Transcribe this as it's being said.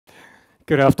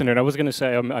Good afternoon. I was going to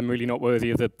say I'm really not worthy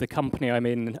of the company I'm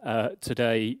in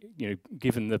today,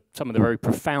 given some of the very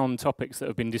profound topics that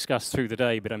have been discussed through the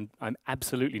day, but I'm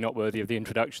absolutely not worthy of the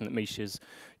introduction that Misha's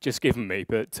just given me,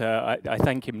 but I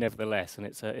thank him nevertheless, and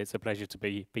it's a pleasure to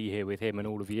be here with him and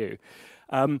all of you.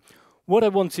 What I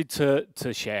wanted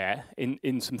to share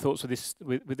in some thoughts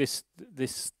with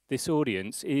this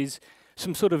audience is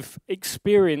some sort of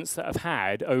experience that I've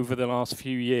had over the last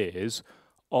few years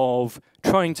of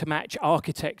trying to match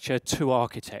architecture to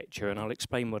architecture, and I'll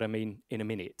explain what I mean in a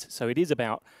minute. So it is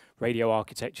about radio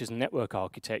architectures and network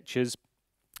architectures,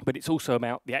 but it's also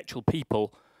about the actual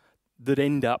people that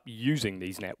end up using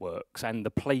these networks and the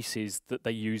places that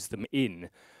they use them in,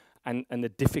 and the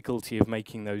difficulty of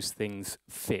making those things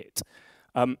fit.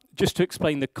 Just to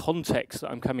explain the context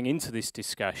that I'm coming into this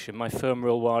discussion, my firm,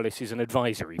 Real Wireless, is an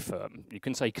advisory firm. You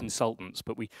can say consultants,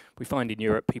 but we find in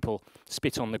Europe people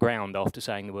spit on the ground after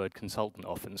saying the word consultant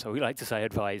often, so we like to say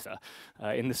advisor.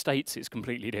 In the States, it's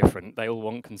completely different. They all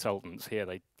want consultants. Here,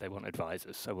 they want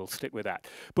advisors, so we'll stick with that.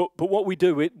 But what we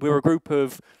do, we're a group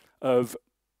of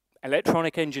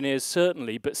electronic engineers,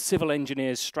 certainly, but civil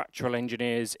engineers, structural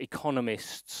engineers,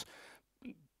 economists,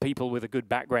 people with a good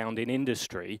background in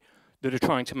industry, that are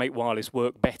trying to make wireless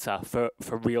work better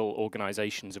for real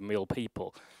organizations and real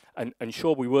people. And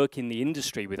sure, we work in the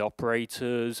industry with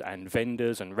operators and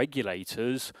vendors and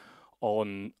regulators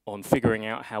on figuring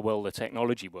out how well the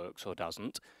technology works or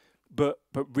doesn't. But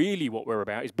really what we're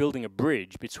about is building a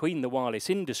bridge between the wireless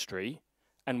industry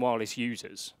and wireless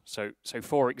users. So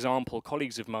for example,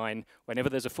 colleagues of mine, whenever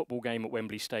there's a football game at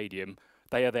Wembley Stadium,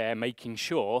 they are there making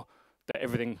sure that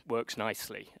everything works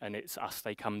nicely, and it's us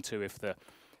they come to if the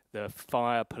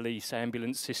fire, police,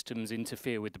 ambulance systems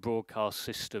interfere with the broadcast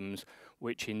systems,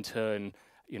 which in turn,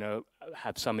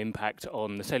 have some impact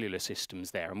on the cellular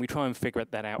systems there. And we try and figure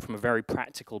that out from a very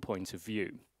practical point of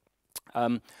view.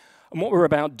 And what we're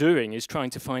about doing is trying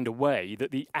to find a way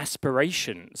that the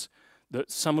aspirations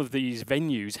that some of these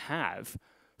venues have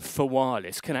for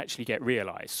wireless can actually get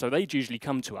realized. So they'd usually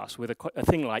come to us with a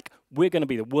thing like, we're going to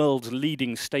be the world's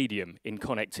leading stadium in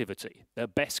connectivity, the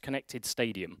best connected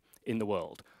stadium in the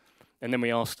world. And then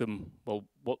we ask them, well,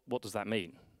 what does that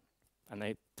mean?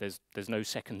 And there's no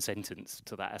second sentence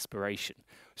to that aspiration.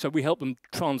 So we help them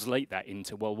translate that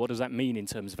into, well, what does that mean in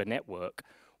terms of a network?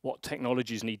 What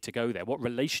technologies need to go there? What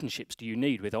relationships do you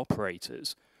need with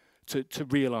operators to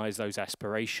realize those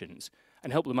aspirations?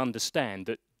 And help them understand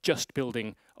that just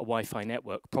building a Wi-Fi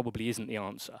network probably isn't the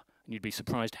answer. And you'd be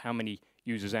surprised how many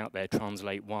users out there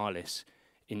translate wireless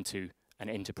into an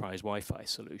enterprise Wi-Fi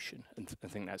solution. And I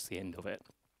think that's the end of it.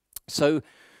 So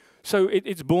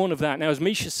it's born of that. Now, as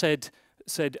Misha said,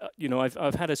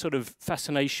 I've had a sort of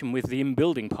fascination with the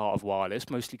in-building part of wireless,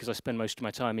 mostly because I spend most of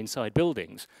my time inside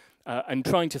buildings, and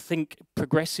trying to think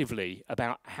progressively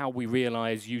about how we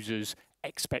realize users'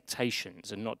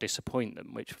 expectations and not disappoint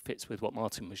them, which fits with what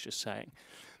Martin was just saying.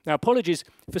 Now, apologies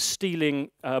for stealing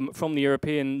from the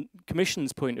European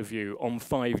Commission's point of view on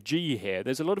 5G here.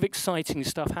 There's a lot of exciting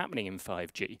stuff happening in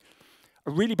 5G. A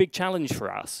really big challenge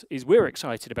for us is we're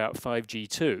excited about 5G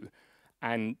too,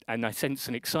 and I sense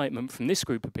an excitement from this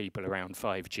group of people around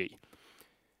 5G.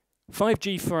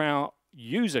 5G for our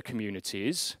user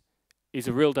communities is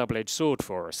a real double-edged sword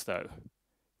for us, though.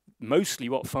 Mostly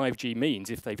what 5G means,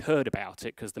 if they've heard about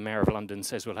it, because the Mayor of London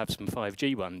says we'll have some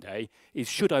 5G one day, is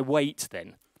should I wait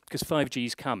then? Because 5G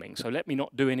is coming, so let me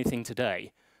not do anything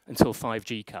today until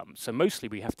 5G comes. So mostly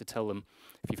we have to tell them,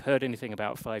 if you've heard anything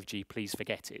about 5G, please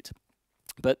forget it.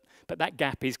 But that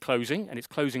gap is closing, and it's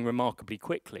closing remarkably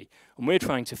quickly. And we're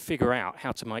trying to figure out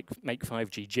how to make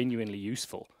 5G genuinely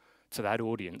useful to that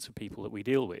audience of people that we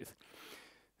deal with.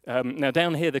 Now,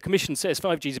 down here, the Commission says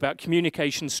 5G is about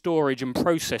communication, storage, and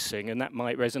processing, and that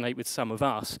might resonate with some of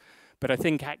us. But I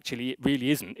think actually it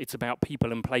really isn't. It's about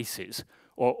people and places,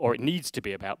 or it needs to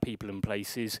be about people and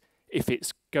places if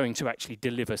it's going to actually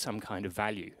deliver some kind of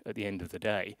value at the end of the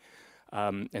day.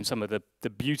 And some of the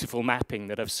beautiful mapping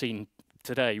that I've seen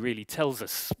today really tells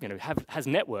us, has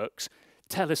networks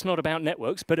tell us not about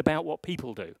networks, but about what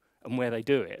people do and where they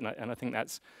do it. And I think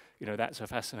that's a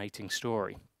fascinating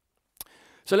story.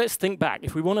 So let's think back.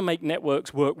 If we want to make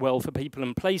networks work well for people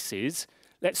and places,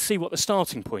 let's see what the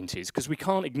starting point is, because we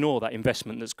can't ignore that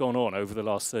investment that's gone on over the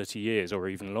last 30 years or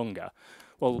even longer.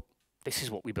 Well, this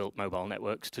is what we built mobile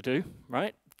networks to do,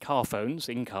 right? Car phones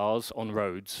in cars on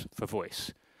roads for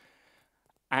voice.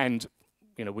 And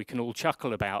we can all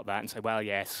chuckle about that and say, well,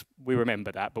 yes, we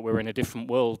remember that, but we're in a different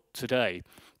world today.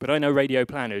 But I know radio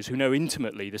planners who know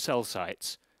intimately the cell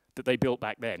sites that they built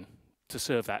back then to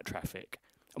serve that traffic.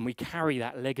 And we carry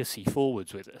that legacy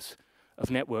forwards with us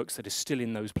of networks that are still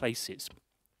in those places.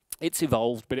 It's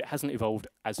evolved, but it hasn't evolved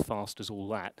as fast as all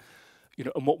that. You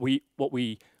know, and what we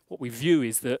view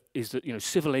is that you know,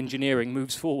 civil engineering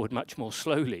moves forward much more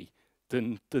slowly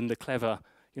than the clever,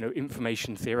 you know,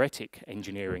 information theoretic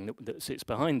engineering that sits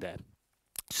behind there.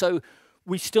 So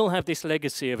we still have this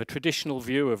legacy of a traditional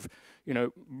view of, you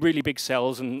know, really big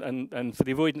cells, and for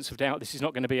the avoidance of doubt, this is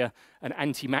not going to be an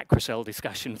anti-macrocell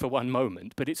discussion for one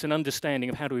moment, but it's an understanding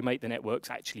of how do we make the networks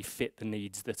actually fit the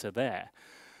needs that are there.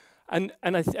 And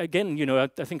again, you know,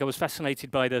 I think I was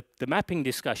fascinated by the mapping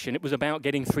discussion. It was about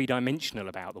getting three-dimensional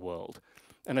about the world.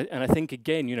 And I think,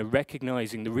 again, you know,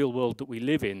 recognizing the real world that we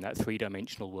live in, that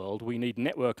three-dimensional world, we need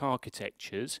network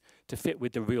architectures to fit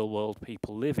with the real world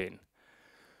people live in.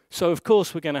 So, of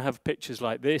course, we're going to have pictures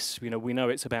like this. You know, we know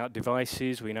it's about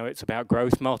devices. We know it's about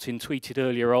growth. Martin tweeted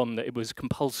earlier on that it was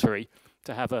compulsory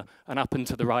to have an up and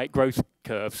to the right growth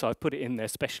curve. So I've put it in there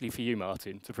especially for you,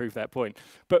 Martin, to prove that point.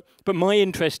 But my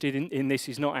interest in this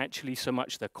is not actually so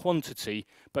much the quantity,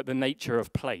 but the nature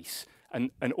of place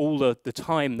and all the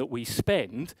time that we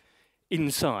spend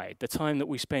inside, the time that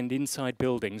we spend inside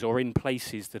buildings or in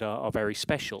places that are very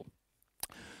special.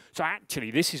 So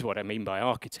actually, this is what I mean by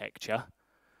architecture.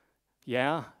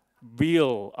 Yeah,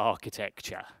 real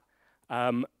architecture.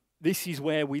 This is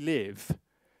where we live.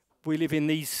 We live in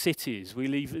these cities, we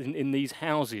live in these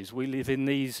houses, we live in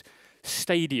these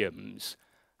stadiums.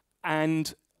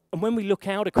 And when we look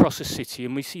out across a city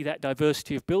and we see that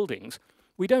diversity of buildings,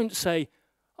 we don't say,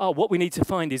 oh, what we need to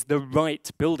find is the right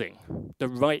building, the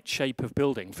right shape of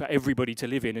building for everybody to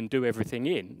live in and do everything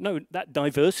in. No, that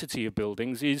diversity of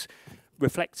buildings is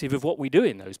reflective of what we do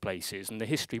in those places and the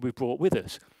history we've brought with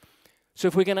us. So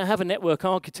if we're going to have a network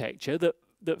architecture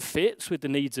that fits with the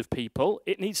needs of people,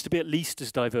 it needs to be at least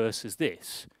as diverse as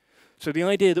this. So the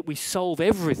idea that we solve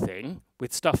everything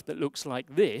with stuff that looks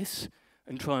like this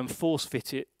and try and force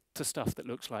fit it to stuff that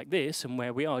looks like this and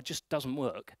where we are just doesn't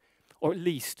work. Or at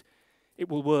least it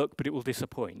will work, but it will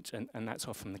disappoint, and that's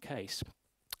often the case.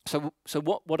 So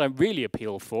what I really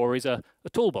appeal for is a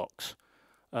toolbox,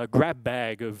 a grab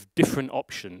bag of different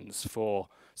options for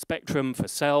spectrum, for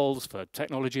cells, for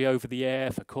technology over the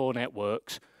air, for core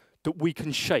networks, that we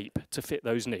can shape to fit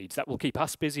those needs. That will keep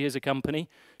us busy as a company,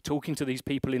 talking to these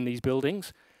people in these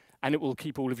buildings, and it will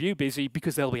keep all of you busy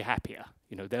because they'll be happier.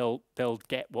 You know, they'll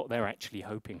get what they're actually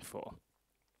hoping for.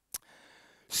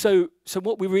 So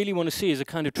what we really want to see is a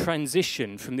kind of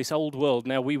transition from this old world.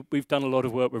 Now, we've done a lot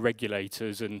of work with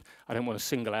regulators, and I don't want to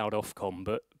single out Ofcom,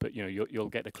 but you know, you'll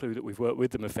get a clue that we've worked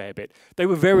with them a fair bit. They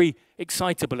were very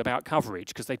excitable about coverage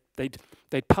because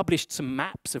they'd published some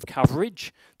maps of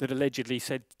coverage that allegedly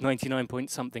said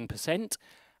 99-point-something%,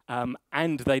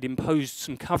 and they'd imposed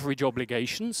some coverage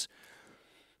obligations.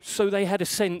 So they had a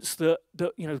sense that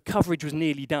you know, coverage was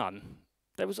nearly done.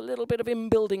 There was a little bit of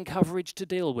in-building coverage to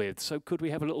deal with, so could we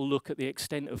have a little look at the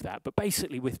extent of that? But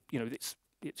basically, with you know, it's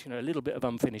you know, a little bit of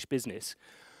unfinished business,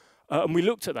 and we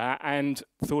looked at that and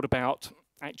thought about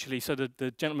actually. So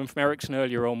the gentleman from Ericsson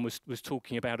earlier on was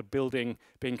talking about a building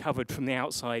being covered from the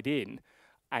outside in,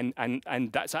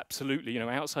 and that's absolutely, you know,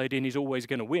 outside in is always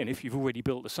going to win if you've already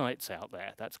built the sites out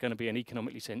there. That's going to be an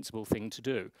economically sensible thing to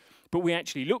do. But we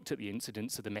actually looked at the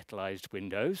incidence of the metallized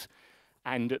windows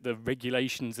and at the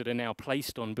regulations that are now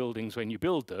placed on buildings when you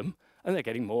build them, and they're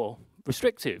getting more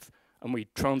restrictive. And we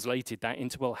translated that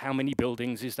into, well, how many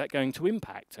buildings is that going to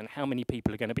impact, and how many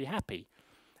people are going to be happy?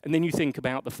 And then you think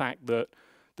about the fact that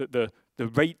the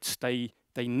rates they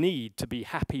need to be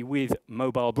happy with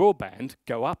mobile broadband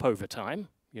go up over time.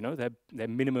 You know, their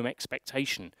minimum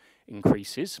expectation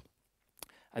increases.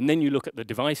 And then you look at the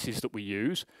devices that we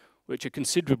use, which are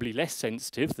considerably less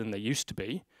sensitive than they used to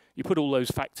be. You put all those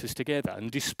factors together,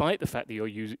 and despite the fact that you're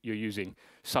using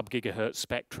sub-gigahertz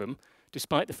spectrum,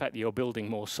 despite the fact that you're building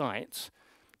more sites,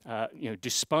 you know,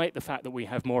 despite the fact that we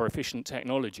have more efficient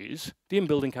technologies, the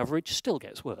in-building coverage still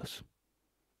gets worse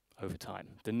over time.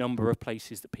 The number of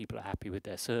places that people are happy with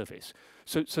their service.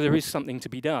 So there is something to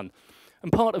be done.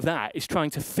 And part of that is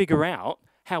trying to figure out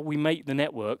how we make the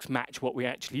networks match what we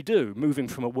actually do, moving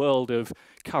from a world of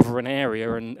cover an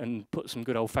area and put some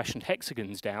good old-fashioned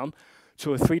hexagons down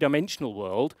to a three-dimensional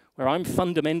world where I'm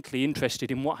fundamentally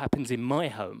interested in what happens in my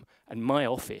home and my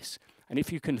office. And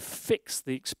if you can fix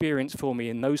the experience for me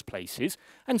in those places,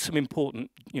 and some important,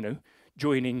 you know,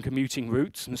 joining commuting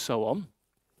routes and so on,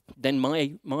 then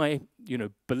my you know,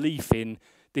 belief in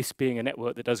this being a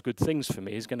network that does good things for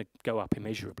me is going to go up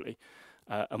immeasurably.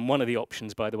 And one of the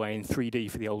options, by the way, in 3D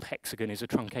for the old hexagon is a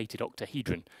truncated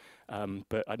octahedron.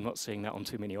 But I'm not seeing that on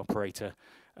too many operator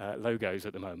logos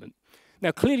at the moment.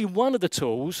 Now, clearly one of the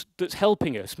tools that's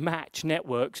helping us match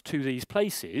networks to these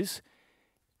places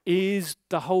is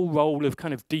the whole role of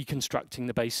kind of deconstructing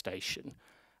the base station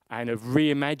and of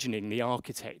reimagining the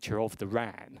architecture of the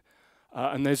RAN.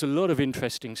 And there's a lot of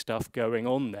interesting stuff going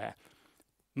on there.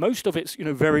 Most of it's,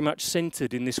 very much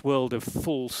centered in this world of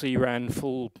full CRAN,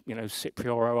 full,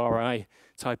 CIPRI or ORI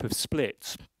type of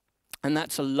splits. And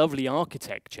that's a lovely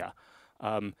architecture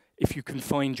if you can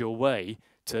find your way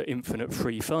to infinite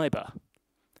free fiber.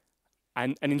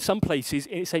 And in some places,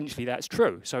 essentially that's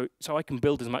true. So I can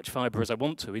build as much fiber as I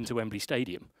want to into Wembley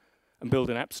Stadium and build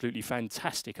an absolutely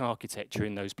fantastic architecture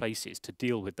in those places to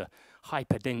deal with the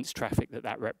hyper-dense traffic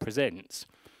that represents.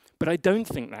 But I don't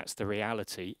think that's the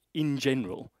reality in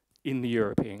general in the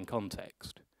European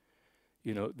context.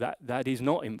 That is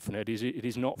not infinite, it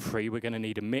is not free. We're going to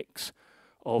need a mix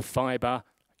of fiber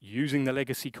using the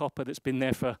legacy copper that's been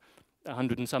there for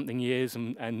 100 and something years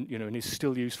and is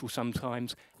still useful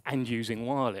sometimes, and using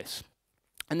wireless.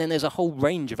 And then there's a whole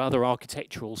range of other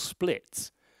architectural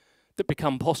splits that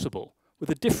become possible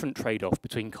with a different trade-off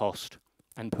between cost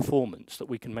and performance that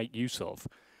we can make use of.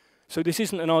 So this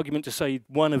isn't an argument to say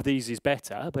one of these is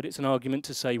better, but it's an argument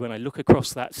to say when I look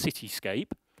across that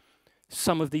cityscape,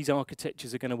 some of these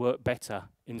architectures are going to work better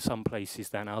in some places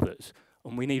than others.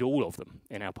 And we need all of them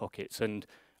in our pockets, and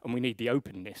we need the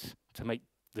openness to make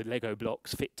the Lego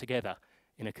blocks fit together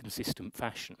in a consistent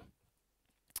fashion.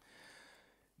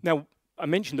 Now, I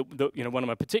mentioned that one of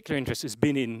my particular interests has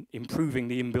been in improving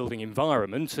the in-building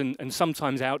environment, and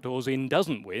sometimes outdoors in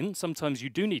doesn't win. Sometimes you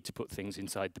do need to put things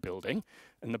inside the building,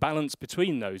 and the balance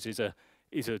between those is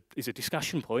a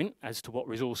discussion point as to what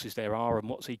resources there are and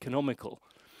what's economical.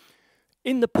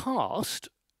 In the past,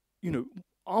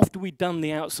 after we'd done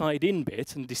the outside in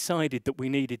bit and decided that we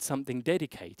needed something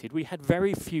dedicated, we had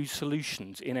very few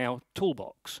solutions in our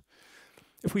toolbox.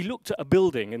 If we looked at a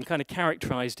building and kind of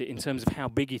characterized it in terms of how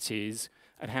big it is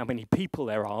and how many people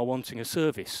there are wanting a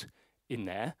service in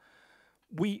there,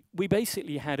 we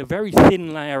basically had a very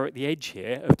thin layer at the edge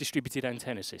here of distributed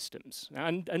antenna systems.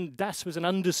 And DAS was an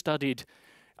understudied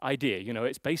idea.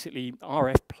 It's basically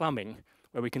RF plumbing,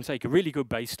 where we can take a really good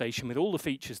base station with all the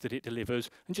features that it delivers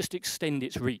and just extend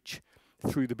its reach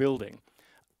through the building.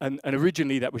 And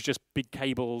originally that was just big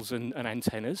cables and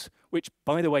antennas, which,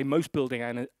 by the way, most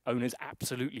building owners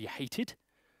absolutely hated.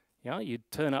 Yeah, you'd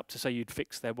turn up to say you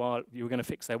were going to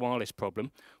fix their wireless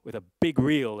problem with a big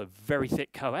reel of very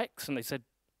thick coax, and they said,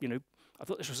 I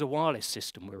thought this was a wireless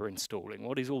system we were installing.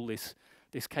 What is all this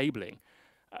cabling?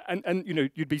 And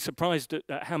you'd be surprised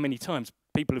at how many times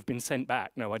people have been sent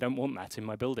back. No, I don't want that in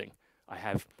my building. I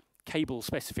have cable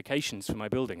specifications for my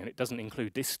building, and it doesn't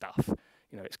include this stuff.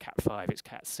 It's Cat5, it's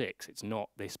Cat6. It's not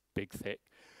this big, thick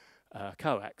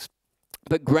coax.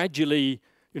 But gradually,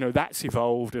 that's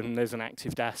evolved, and there's an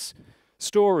active DAS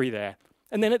story there.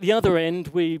 And then at the other end,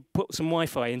 we put some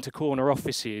Wi-Fi into corner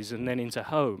offices and then into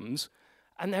homes.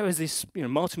 And there was this,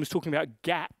 Martin was talking about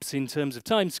gaps in terms of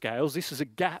timescales. This is a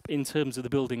gap in terms of the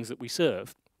buildings that we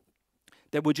serve.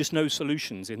 There were just no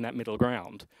solutions in that middle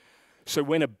ground. So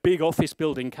when a big office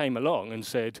building came along and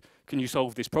said, can you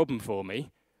solve this problem for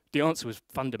me? The answer was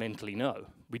fundamentally no.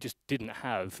 We just didn't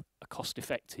have a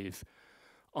cost-effective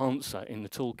answer in the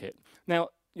toolkit. Now,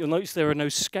 you'll notice there are no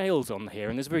scales on here,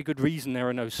 and there's a very good reason there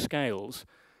are no scales.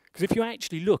 Because if you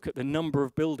actually look at the number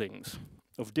of buildings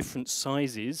of different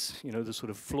sizes, the sort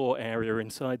of floor area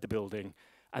inside the building,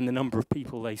 and the number of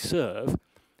people they serve,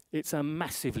 it's a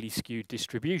massively skewed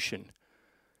distribution.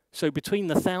 So between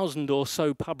the 1,000 or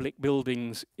so public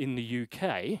buildings in the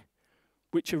UK,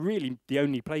 which are really the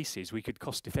only places we could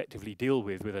cost-effectively deal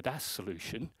with a DAS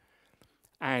solution,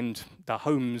 and the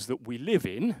homes that we live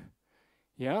in,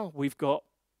 we've got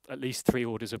at least 3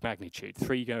 orders of magnitude,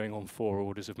 3 going on 4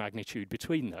 orders of magnitude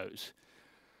between those.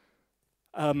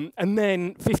 And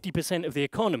then 50% of the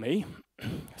economy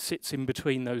sits in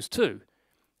between those two,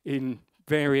 in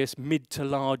various mid to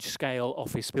large scale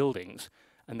office buildings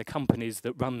and the companies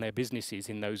that run their businesses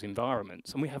in those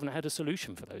environments. And we haven't had a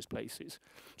solution for those places.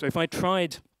 So if I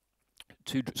tried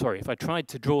to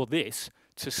draw this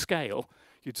to scale,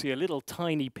 you'd see a little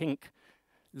tiny pink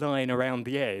line around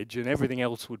the edge and everything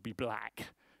else would be black,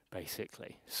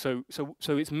 basically. So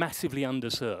it's massively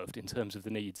underserved in terms of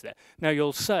the needs there. Now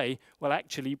you'll say, well,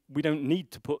 actually, we don't need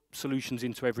to put solutions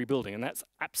into every building, and that's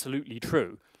absolutely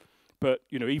true. But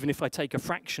even if I take a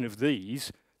fraction of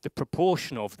these, the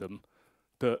proportion of them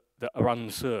that are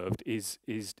unserved is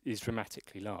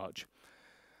dramatically large.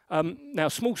 Now,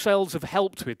 small cells have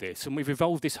helped with this, and we've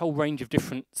evolved this whole range of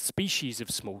different species of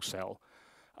small cell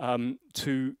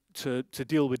to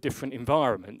deal with different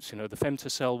environments. The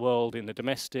femtocell world in the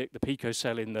domestic, the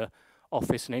picocell in the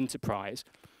office and enterprise.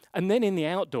 And then in the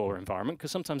outdoor environment,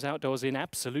 because sometimes outdoors in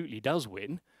absolutely does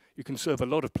win, you can serve a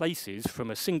lot of places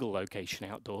from a single location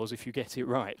outdoors if you get it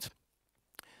right.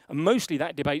 And mostly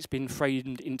that debate's been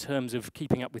framed in terms of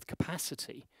keeping up with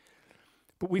capacity.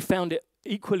 But we found it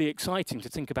equally exciting to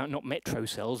think about not metro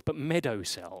cells, but meadow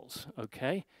cells,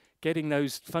 okay? Getting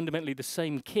those fundamentally the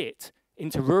same kit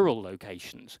into rural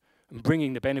locations and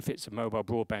bringing the benefits of mobile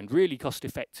broadband really cost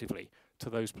effectively to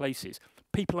those places.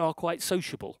 People are quite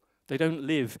sociable. They don't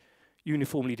live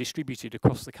uniformly distributed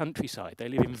across the countryside. They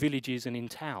live in villages and in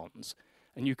towns.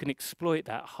 And you can exploit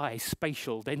that high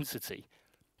spatial density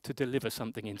to deliver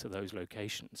something into those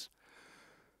locations.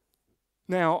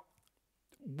 Now,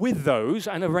 with those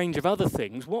and a range of other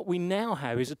things, what we now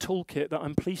have is a toolkit that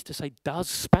I'm pleased to say does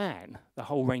span the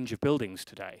whole range of buildings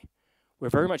today. We're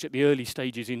very much at the early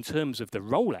stages in terms of the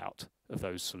rollout of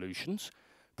those solutions.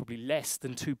 Probably less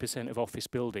than 2% of office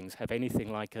buildings have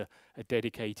anything like a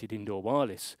dedicated indoor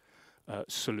wireless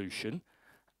solution.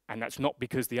 And that's not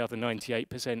because the other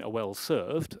 98% are well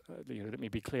served. Let me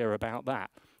be clear about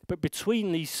that. But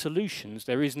between these solutions,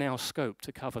 there is now scope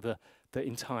to cover the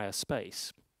entire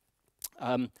space.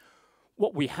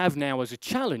 What we have now as a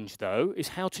challenge, though, is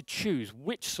how to choose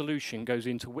which solution goes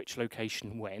into which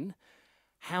location when,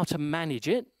 how to manage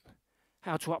it,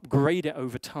 how to upgrade it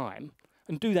over time,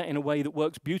 and do that in a way that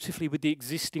works beautifully with the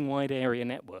existing wide area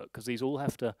network, because these all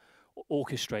have to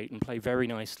orchestrate and play very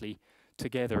nicely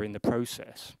together in the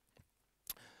process.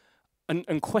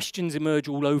 And questions emerge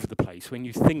all over the place when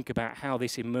you think about how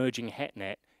this emerging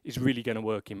HETnet is really going to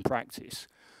work in practice.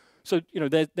 So,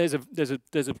 there's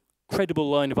a credible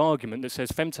line of argument that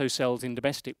says femtocells in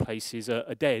domestic places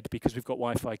are dead because we've got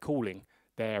Wi-Fi calling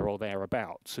there or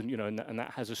thereabouts, and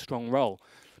that has a strong role.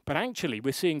 But actually,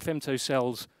 we're seeing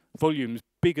femtocells volumes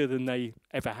bigger than they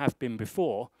ever have been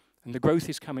before, and the growth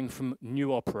is coming from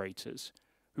new operators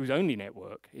whose only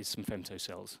network is some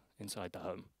femtocells inside the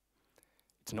home.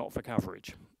 It's not for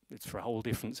coverage. It's for a whole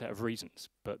different set of reasons,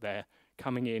 but they're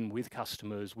coming in with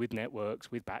customers, with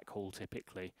networks, with backhaul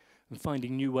typically, and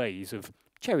finding new ways of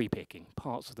cherry-picking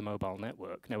parts of the mobile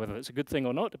network. Now, whether that's a good thing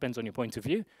or not depends on your point of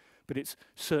view, but it's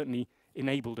certainly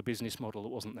enabled a business model that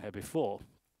wasn't there before.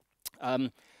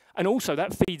 And also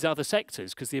that feeds other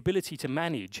sectors, because the ability to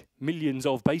manage millions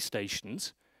of base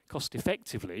stations cost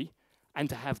effectively and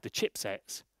to have the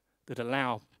chipsets that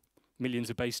allow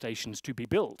millions of base stations to be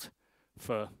built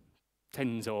for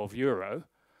tens of euro,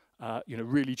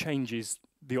 really changes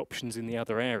the options in the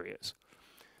other areas.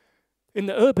 In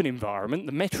the urban environment,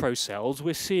 the metro cells,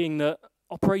 we're seeing that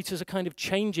operators are kind of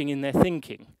changing in their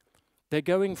thinking. They're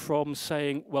going from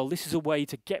saying, well, this is a way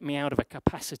to get me out of a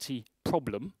capacity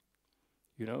problem.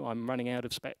 I'm running out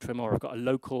of spectrum or I've got a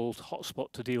local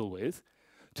hotspot to deal with,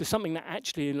 to something that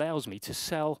actually allows me to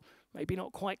sell, maybe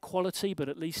not quite quality, but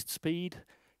at least speed,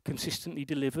 consistently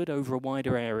delivered over a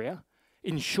wider area.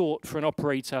 In short, for an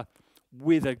operator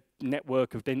with a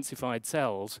network of densified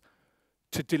cells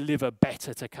to deliver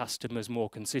better to customers more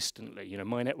consistently.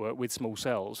 My network with small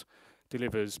cells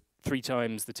delivers 3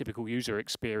 times the typical user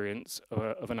experience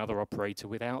of another operator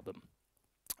without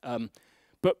them.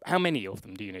 But how many of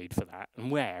them do you need for that,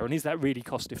 and where? And is that really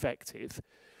cost effective?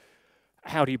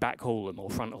 How do you backhaul them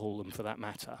or front haul them for that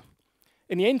matter?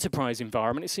 In the enterprise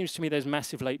environment, it seems to me there's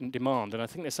massive latent demand, and I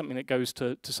think there's something that goes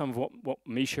to some of what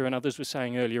Misha and others were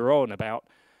saying earlier on about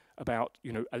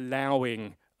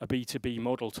allowing a B2B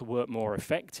model to work more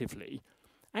effectively.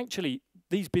 Actually,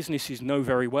 these businesses know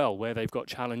very well where they've got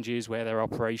challenges, where their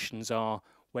operations are,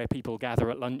 where people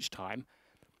gather at lunchtime.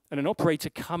 And an operator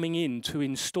coming in to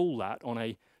install that on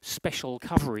a special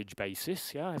coverage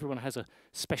basis, everyone has a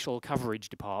special coverage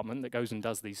department that goes and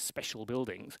does these special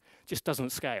buildings, just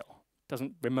doesn't scale,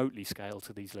 doesn't remotely scale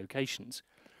to these locations.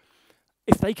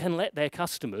 If they can let their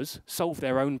customers solve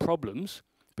their own problems,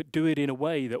 but do it in a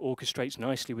way that orchestrates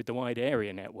nicely with the wide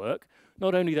area network,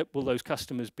 not only that will those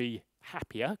customers be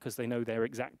happier because they know their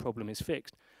exact problem is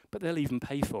fixed, but they'll even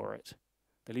pay for it.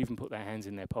 They'll even put their hands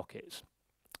in their pockets.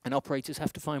 And operators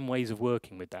have to find ways of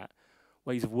working with that,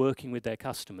 ways of working with their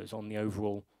customers on the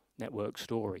overall network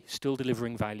story, still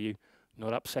delivering value,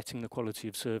 not upsetting the quality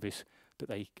of service that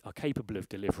they are capable of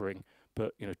delivering,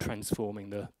 but transforming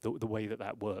the way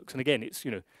that works. And again, it's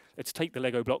let's take the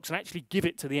Lego blocks and actually give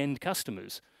it to the end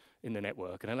customers in the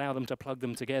network and allow them to plug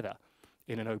them together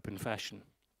in an open fashion.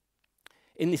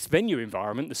 In this venue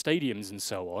environment, the stadiums and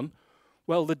so on,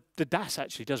 well, the DAS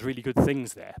actually does really good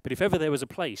things there. But if ever there was a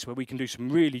place where we can do some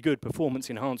really good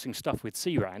performance-enhancing stuff with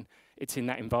CRAN, it's in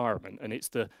that environment. And it's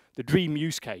the dream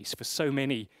use case for so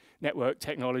many network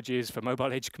technologies, for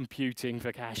mobile edge computing,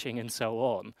 for caching, and so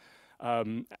on.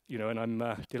 And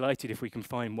I'm delighted if we can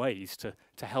find ways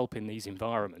to help in these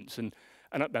environments. And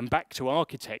And back to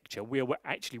architecture, we're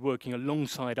actually working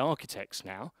alongside architects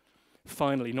now,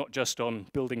 finally not just on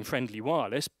building friendly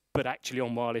wireless, but actually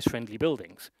on wireless friendly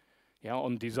buildings. Yeah,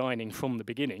 on designing from the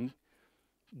beginning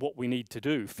what we need to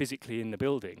do physically in the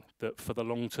building, that for the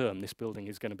long term this building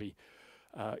is going to be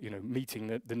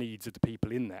meeting the needs of the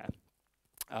people in there.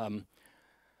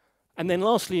 And then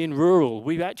lastly, in rural,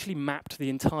 we've actually mapped the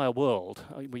entire world.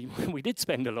 We did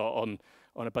spend a lot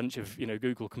on a bunch of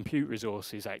Google Compute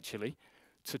resources actually,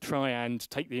 to try and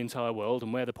take the entire world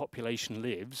and where the population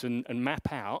lives and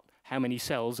map out how many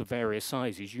cells of various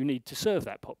sizes you need to serve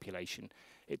that population.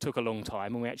 It took a long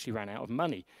time and we actually ran out of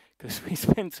money because we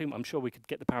spent too much. I'm sure we could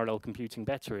get the parallel computing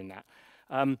better in that.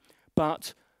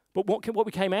 But what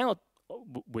we came out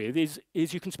with is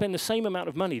you can spend the same amount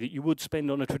of money that you would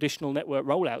spend on a traditional network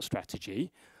rollout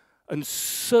strategy and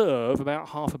serve about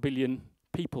 500 million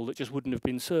people that just wouldn't have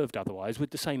been served otherwise with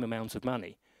the same amount of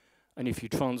money. And if you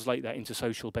translate that into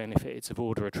social benefit, it's of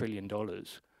order $1 trillion.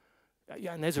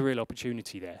 Yeah, and there's a real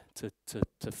opportunity there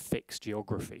to fix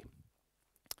geography.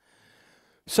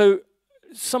 So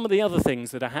some of the other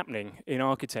things that are happening in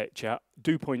architecture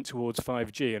do point towards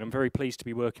 5G, and I'm very pleased to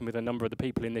be working with a number of the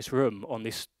people in this room on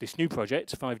this new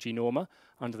project, 5G Norma,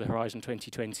 under the Horizon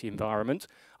 2020 environment.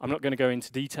 I'm not going to go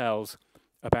into details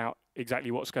about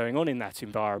exactly what's going on in that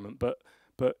environment, but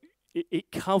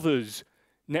it covers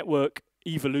network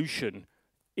evolution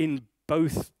in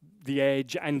both the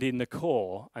edge and in the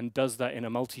core, and does that in a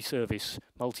multi-service,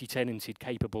 multi-tenanted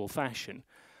capable fashion,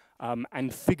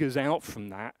 and figures out from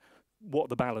that what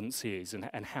the balance is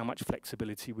and how much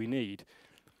flexibility we need.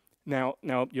 Now,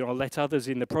 I'll let others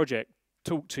in the project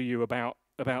talk to you about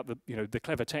the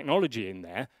clever technology in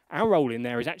there. Our role in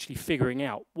there is actually figuring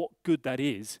out what good that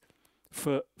is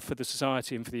for the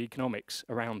society and for the economics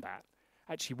around that.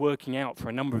 Actually working out for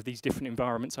a number of these different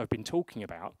environments I've been talking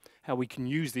about, how we can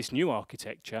use this new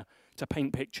architecture to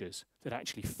paint pictures that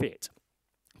actually fit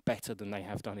better than they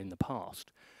have done in the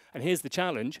past. And here's the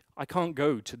challenge. I can't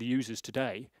go to the users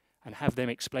today and have them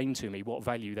explain to me what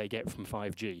value they get from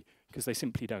 5G, because they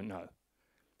simply don't know.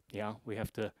 Yeah, we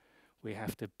have to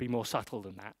be more subtle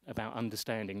than that about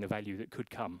understanding the value that could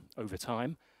come over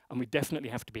time, and we definitely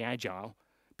have to be agile,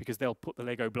 because they'll put the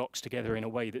Lego blocks together in a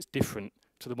way that's different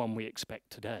to the one we expect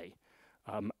today.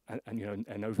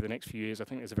 And over the next few years, I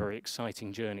think there's a very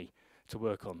exciting journey to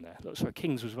work on there. Look, sorry,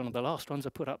 Kings was one of the last ones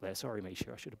I put up there. Sorry,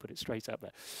 Misha, I should have put it straight up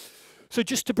there. So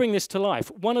just to bring this to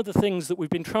life, one of the things that we've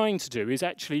been trying to do is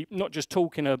actually not just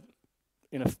talk in a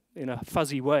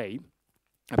fuzzy way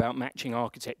about matching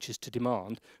architectures to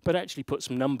demand, but actually put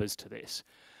some numbers to this.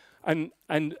 And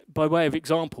by way of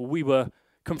example, we were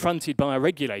confronted by a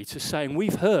regulator saying,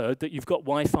 we've heard that you've got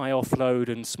Wi-Fi offload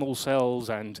and small cells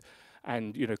and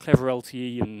clever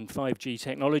LTE and 5G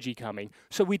technology coming,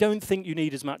 so we don't think you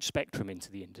need as much spectrum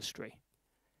into the industry.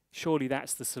 Surely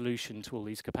that's the solution to all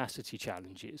these capacity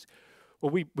challenges.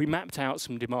 Well, we mapped out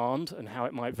some demand and how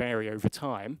it might vary over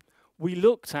time. We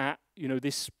looked at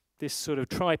this sort of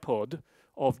tripod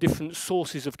of different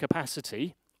sources of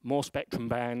capacity, more spectrum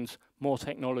bands, more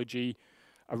technology,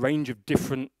 a range of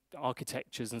different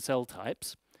architectures and cell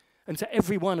types. And to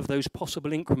every one of those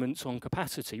possible increments on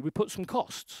capacity, we put some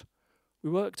costs. We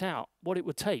worked out what it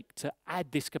would take to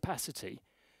add this capacity.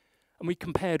 And we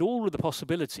compared all of the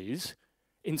possibilities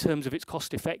in terms of its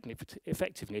cost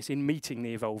effectiveness in meeting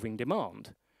the evolving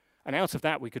demand. And out of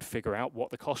that, we could figure out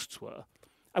what the costs were.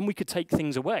 And we could take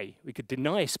things away. We could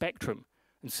deny spectrum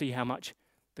and see how much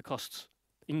the costs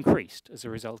increased as a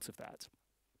result of that.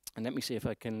 And let me see if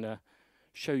I can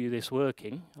show you this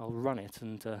working. I'll run it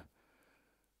and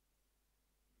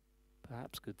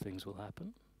perhaps good things will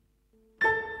happen.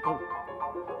 Oh,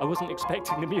 I wasn't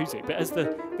expecting the music, but as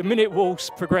the minute waltz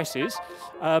progresses,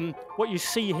 what you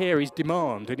see here is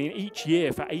demand, and in each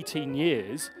year for 18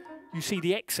 years, you see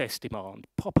the excess demand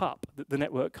pop up that the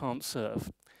network can't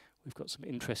serve. We've got some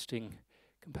interesting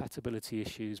compatibility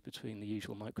issues between the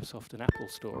usual Microsoft and Apple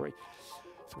story.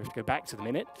 So we have to go back to the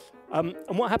minute. And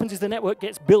what happens is the network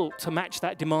gets built to match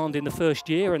that demand in the first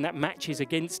year, and that matches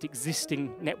against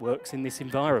existing networks in this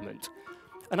environment.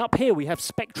 And up here we have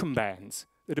spectrum bands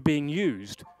that are being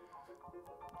used.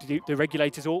 The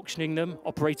regulators are auctioning them,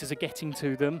 operators are getting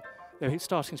to them, they're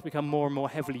starting to become more and more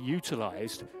heavily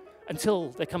utilized, until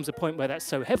there comes a point where that's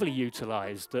so heavily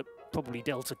utilized that probably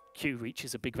delta Q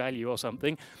reaches a big value or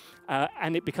something,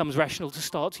 and it becomes rational to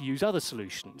start to use other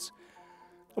solutions.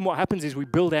 And what happens is we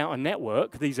build out a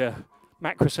network. These are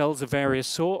macro cells of various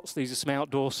sorts. These are some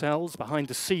outdoor cells. Behind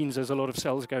the scenes, there's a lot of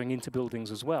cells going into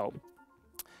buildings as well.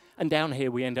 And down here,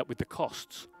 we end up with the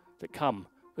costs that come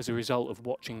as a result of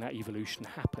watching that evolution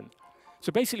happen.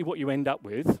 So basically what you end up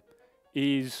with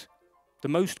is the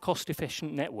most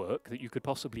cost-efficient network that you could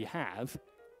possibly have,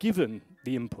 given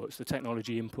the inputs, the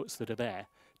technology inputs that are there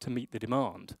to meet the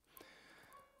demand.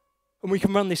 And we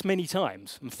can run this many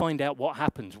times and find out what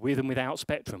happens with and without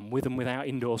spectrum, with and without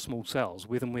indoor small cells,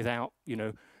 with and without, you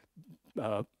know,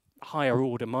 higher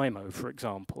order MIMO, for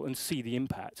example, and see the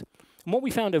impact. And what we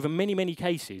found over many, many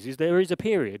cases is there is a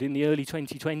period in the early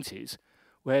 2020s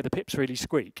where the pips really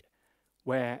squeak,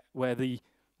 where the,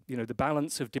 you know, the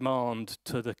balance of demand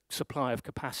to the supply of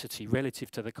capacity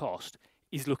relative to the cost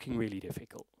is looking really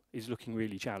difficult, is looking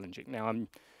really challenging. Now, I'm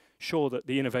sure that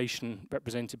the innovation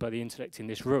represented by the intellect in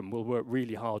this room will work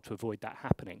really hard to avoid that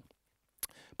happening.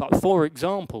 But for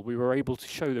example, we were able to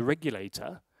show the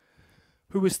regulator,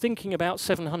 who was thinking about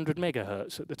 700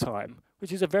 megahertz at the time,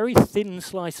 which is a very thin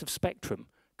slice of spectrum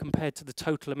compared to the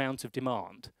total amount of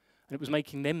demand. And it was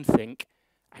making them think,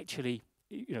 actually,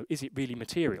 you know, is it really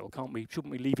material?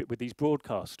 Shouldn't we leave it with these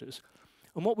broadcasters?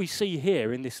 And what we see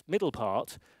here in this middle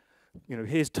part, you know,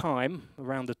 here's time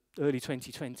around the early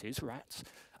 2020s, rats.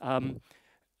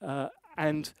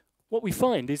 And what we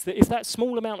find is that if that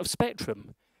small amount of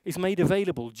spectrum is made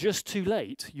available just too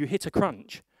late, you hit a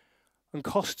crunch and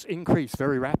costs increase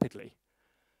very rapidly.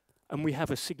 And we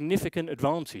have a significant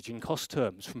advantage in cost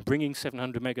terms from bringing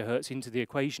 700 megahertz into the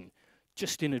equation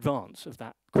just in advance of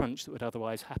that crunch that would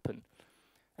otherwise happen.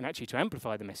 And actually, to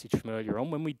amplify the message from earlier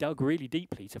on, when we dug really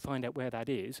deeply to find out where that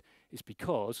is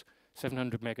because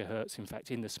 700 megahertz, in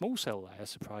fact, in the small cell layer,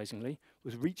 surprisingly,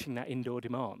 was reaching that indoor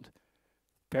demand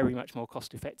very much more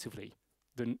cost effectively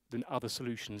than other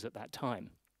solutions at that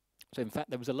time. So in fact,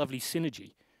 there was a lovely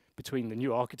synergy between the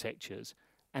new architectures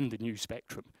and the new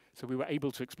spectrum. So we were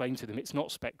able to explain to them it's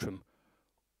not spectrum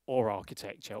or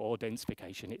architecture or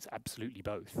densification, it's absolutely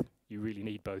both. You really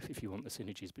need both if you want the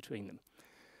synergies between them.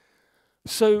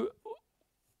 So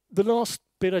the last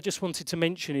bit I just wanted to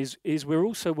mention is we're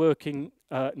also working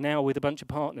now with a bunch of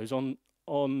partners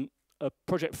on a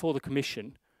project for the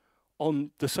Commission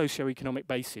on the socio-economic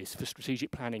basis for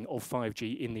strategic planning of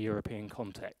 5G in the European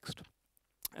context.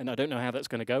 And I don't know how that's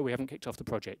going to go. We haven't kicked off the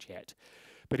project yet.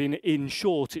 But in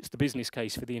short, it's the business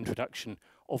case for the introduction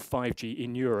of 5G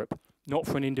in Europe, not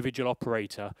for an individual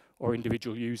operator or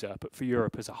individual user, but for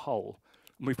Europe as a whole.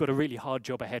 And we've got a really hard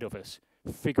job ahead of us,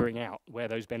 figuring out where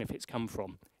those benefits come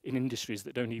from in industries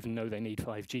that don't even know they need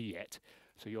 5G yet.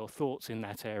 So your thoughts in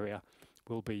that area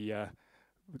will be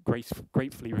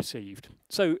gratefully received.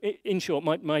 So in short,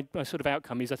 my sort of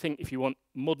outcome is I think if you want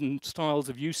modern styles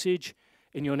of usage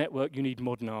in your network, you need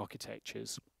modern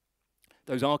architectures.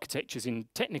 Those architectures in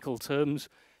technical terms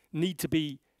need to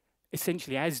be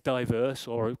essentially as diverse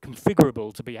or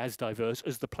configurable to be as diverse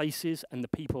as the places and the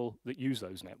people that use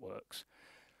those networks.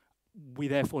 We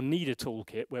therefore need a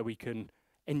toolkit where we can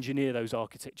engineer those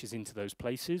architectures into those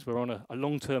places. We're on a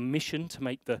long-term mission to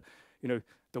make the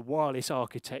wireless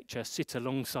architecture sit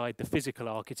alongside the physical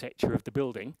architecture of the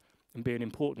building and be an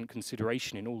important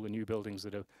consideration in all the new buildings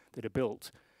that are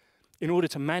built. In order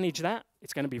to manage that,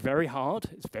 it's going to be very hard.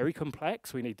 It's very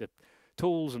complex. We need the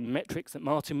tools and metrics that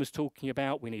Martin was talking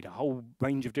about. We need a whole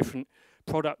range of different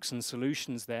products and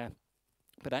solutions there.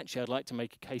 But actually, I'd like to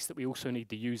make a case that we also need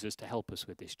the users to help us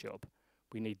with this job.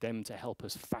 We need them to help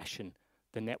us fashion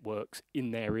the networks in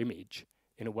their image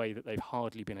in a way that they've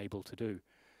hardly been able to do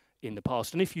in the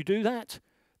past. And if you do that,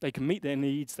 they can meet their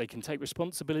needs, they can take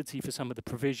responsibility for some of the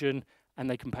provision, and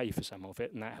they can pay for some of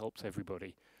it, and that helps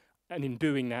everybody. And in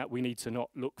doing that, we need to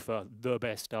not look for the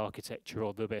best architecture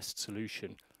or the best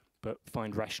solution, but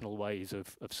find rational ways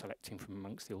of selecting from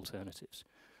amongst the alternatives.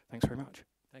 Thanks very much.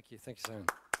 Thank you, Simon.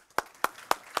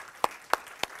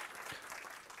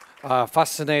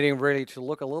 Fascinating, really, to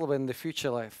look a little bit in the future,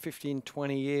 like 15,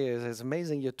 20 years. It's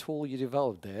amazing your tool you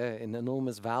developed there, in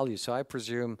enormous value. So I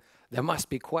presume there must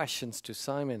be questions to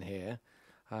Simon here.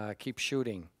 Keep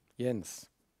shooting. Jens.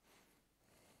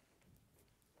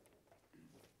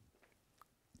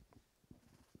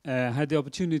 I had the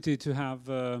opportunity to have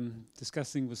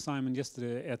discussing with Simon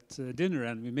yesterday at dinner,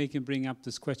 and we make him bring up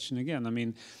this question again. I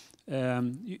mean,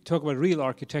 you talk about real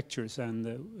architectures,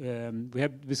 and we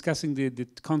had discussing the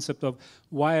concept of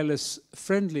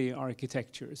wireless-friendly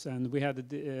architectures, and we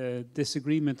had a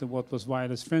disagreement on what was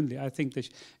wireless-friendly. I think that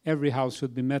every house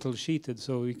should be metal-sheeted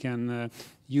so we can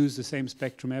use the same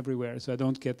spectrum everywhere, so I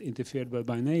don't get interfered with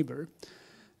by neighbor.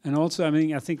 And also, I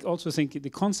mean, I think the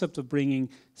concept of bringing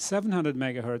 700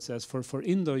 megahertz as for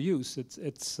indoor use,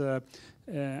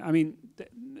 I mean,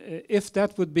 if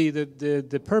that would be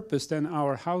the purpose, then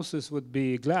our houses would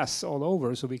be glass all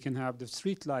over, so we can have the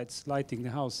street lights lighting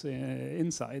the house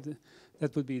inside.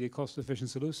 That would be the cost-efficient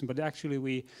solution. But actually,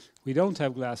 we don't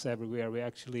have glass everywhere. We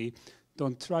actually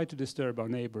don't try to disturb our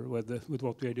neighbor with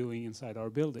what we are doing inside our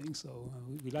building. So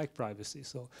we like privacy.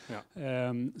 So,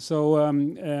 yeah.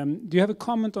 do you have a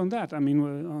comment on that? I mean,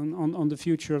 on the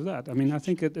future of that? I mean, I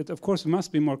think it of course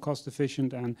must be more cost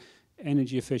efficient and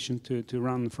energy efficient to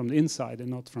run from the inside and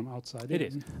not from outside. It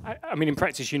is. I mean, in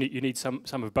practice, you need some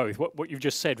of both. What you've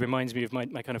just said reminds me of my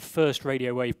kind of first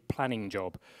radio wave planning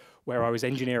job, where I was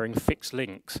engineering fixed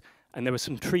links, and there were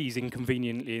some trees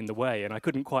inconveniently in the way, and I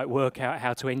couldn't quite work out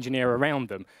how to engineer around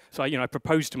them. So I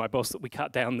proposed to my boss that we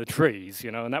cut down the trees,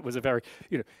 and that was a very,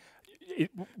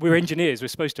 we're engineers, we're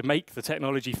supposed to make the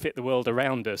technology fit the world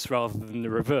around us rather than the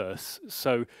reverse.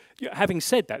 So having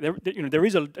said that, there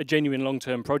is a genuine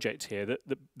long-term project here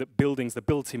that buildings, the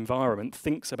built environment,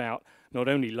 thinks about not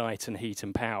only light and heat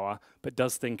and power, but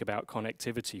does think about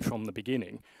connectivity from the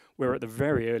beginning. We're at the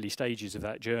very early stages of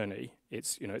that journey.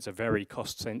 It's a very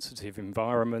cost-sensitive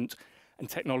environment, and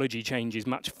technology changes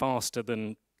much faster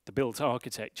than the built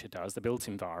architecture does, the built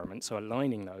environment. So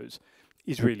aligning those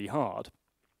is really hard.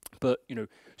 But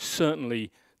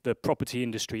certainly the property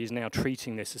industry is now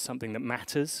treating this as something that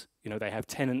matters. They have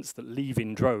tenants that leave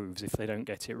in droves if they don't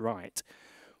get it right.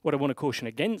 What I want to caution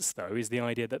against, though, is the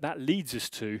idea that leads us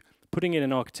to putting in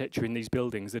an architecture in these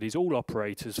buildings that is all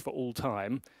operators for all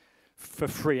time, for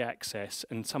free access,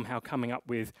 and somehow coming up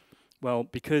with, well,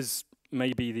 because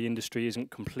maybe the industry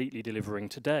isn't completely delivering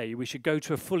today, we should go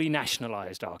to a fully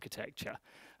nationalized architecture,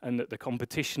 and that the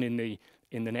competition in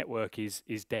the network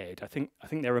is dead. I think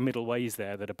there are middle ways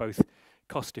there that are both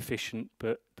cost efficient,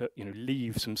 but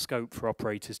leave some scope for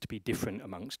operators to be different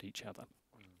amongst each other.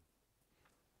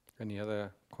 Any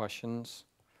other questions?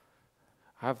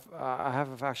 I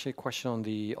have actually a question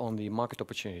on the market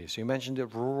opportunities. You mentioned the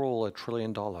rural $1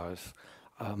 trillion.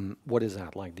 What is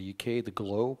that, like the UK, the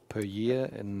globe per year?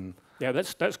 Yeah,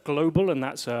 that's global, and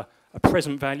that's a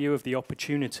present value of the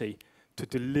opportunity to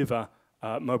deliver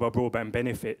mobile broadband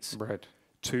benefits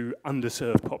to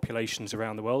underserved populations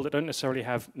around the world that don't necessarily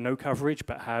have no coverage,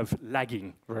 but have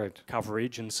lagging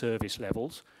coverage and service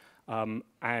levels.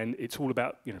 And it's all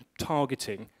about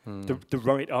targeting the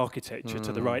right architecture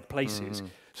to the right places.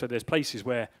 So there's places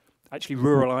where, actually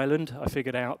rural Ireland, I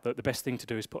figured out that the best thing to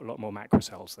do is put a lot more macro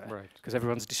cells there, because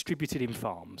everyone's distributed in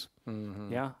farms.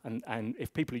 Yeah, and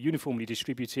if people are uniformly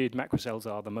distributed, macro cells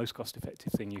are the most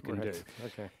cost-effective thing you can do.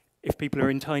 If people are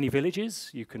in tiny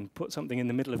villages, you can put something in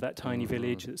the middle of that tiny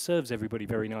village that serves everybody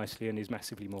very nicely and is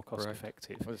massively more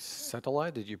cost-effective.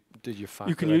 Satellite? Did you find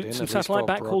you can use some satellite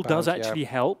backhaul does actually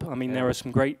help. I mean, there are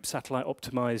some great satellite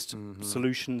optimized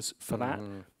solutions for that,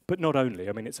 but not only.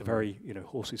 I mean, it's a very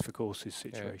horses for courses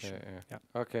situation. Yeah.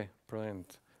 Okay,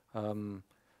 brilliant.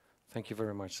 Thank you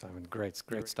very much, Simon. Great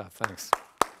stuff. Thanks.